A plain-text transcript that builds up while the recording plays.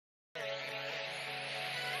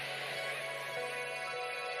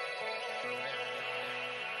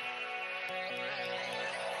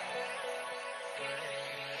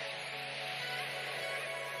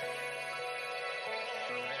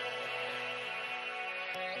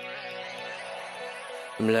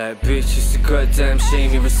I'm like, bitch, it's a goddamn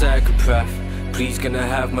shame you're a psychopath. Please gonna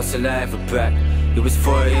have my saliva back. It was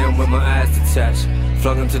 4 AM when my eyes detached,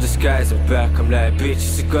 flung into the skies and back. I'm like, bitch,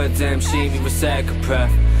 it's a goddamn shame you're a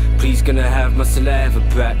psychopath. Please gonna have my saliva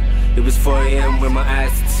back. It was 4 AM when my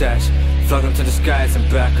eyes detached, flung into the skies and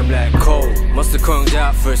back. I'm like, cold, must've conked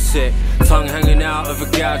out for a sec, tongue hanging out of a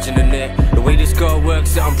gouge in the neck. The way this girl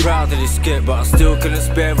works it, I'm proud of this skit, but I still couldn't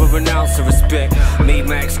spare her an ounce of respect. Made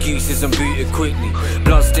my excuses and booted quickly,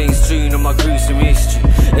 bloodstains strewn on my gruesome history.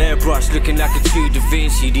 Airbrush looking like a true Da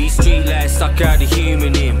Vinci. These street lights suck out the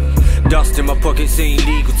human in me. Dust in my pockets ain't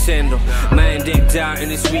legal tender. Man decked out in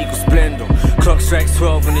this regal splendor. Clock strikes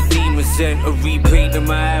 12 and the demons enter. Repainting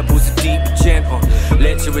my eyeballs a deep magenta.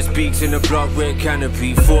 Lecturer speaks in a blood red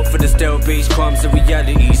canopy. Fought for the stale base crumbs of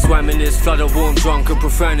reality. Swam in this flood of warm drunken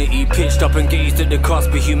profanity. Pitched up and gazed at the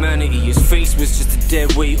cusp of humanity. His face was just a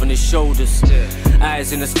dead weight on his shoulders.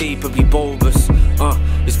 Eyes inescapably bulbous.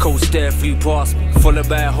 His cold stare flew past me, followed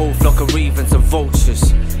by a whole flock of ravens and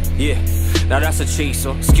vultures. Yeah, now that's a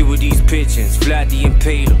chaser. Skewer these pigeons, Vlad the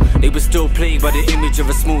Impaler. They were still plagued by the image of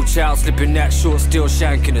a small child slipping that short, still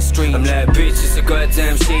shanking a stranger. I'm like, bitch, it's a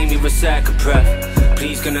goddamn shame you're a psychopath.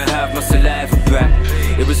 Please gonna have my saliva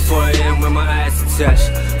back. It was 4 AM when my eyes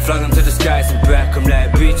detached, flung into the skies and back. I'm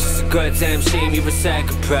like, bitch, it's a goddamn shame you're a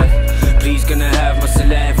psychopath. Please gonna have my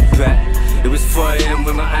saliva back. It was 4 AM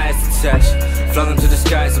when my eyes detached, flung into the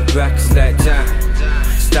skies and back. It's like, damn.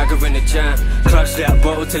 Stagger in the jam, clutch that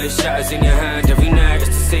bottle till it shatters in your hand. Every night it's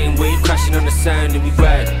the same wave crashing on the sand and we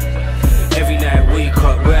ride it. Every night wake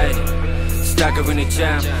up, ride it. Stagger in the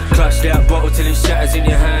jam, clutch that bottle till it shatters in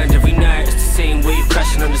your hand. Every night it's the same wave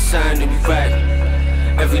crashing on the sand and we ride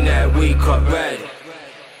it. Every night wake up, ride it.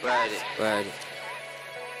 Ride it, ride it.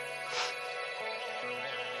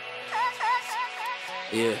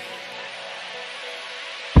 Yeah.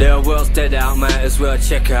 Their world's dead out, might as well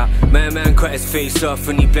check out. Man cut his face off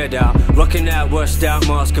and he bled out. Rocking that washed out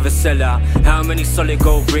mask of a sellout. How many solid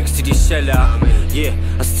gold bricks did he shell out? Yeah,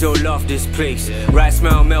 I still love this place. Right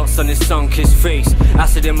smell melts on his sun-kissed face.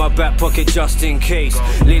 Acid in my back pocket just in case.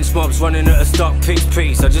 Lynch mobs running at a stock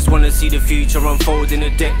pace. I just wanna see the future unfold in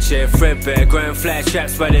a deck chair. Threadbare, grand flash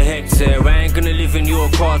traps by the hectare. I ain't gonna live in your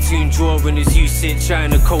cartoon drawing as you sit trying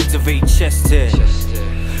to cultivate chest hair.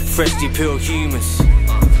 Freshly peeled humans,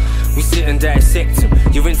 we sit and dissect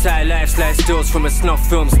them. Your entire life's like stills from a snuff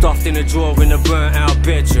film stuffed in a drawer in a burnt out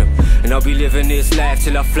bedroom. And I'll be living this life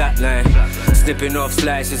till I flatline, snipping off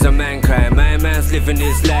slices of mankind. My man's living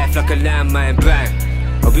his life like a landmine,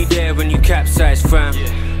 bang. I'll be there when you capsize, fam.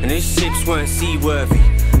 And these ships weren't seaworthy,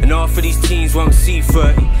 and half of these teens won't see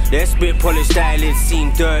 30. Their spit polished eyelids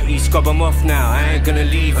seem dirty. Scrub them off now, I ain't gonna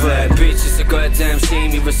leave her. Bitch, it's a goddamn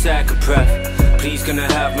shame you're a psychopath. Please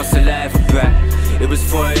gonna have my saliva back. It was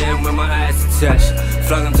 4 AM when my eyes detached,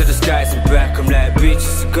 flung into the skies and back. I'm like, bitch,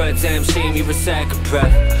 it's a goddamn shame you're a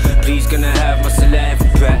psychopath. Please gonna have my saliva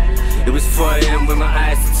back. It was 4 AM when my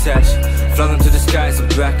eyes detached, flung into the skies and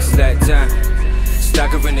back. It's like, damn.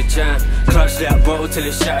 Stagger in the jam, clutch that bottle till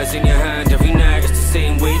it shatters in your hand. Every night it's the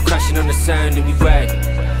same wave crashing on the sand and we ride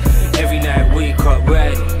it. Every night wake up,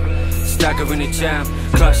 ride it. Stagger in the jam,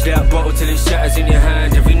 clutch that bottle till it shatters in your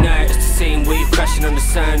hand. Every night it's the same wave crashing on the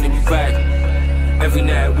sand and we ride it. Every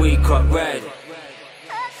night wake up, ride it.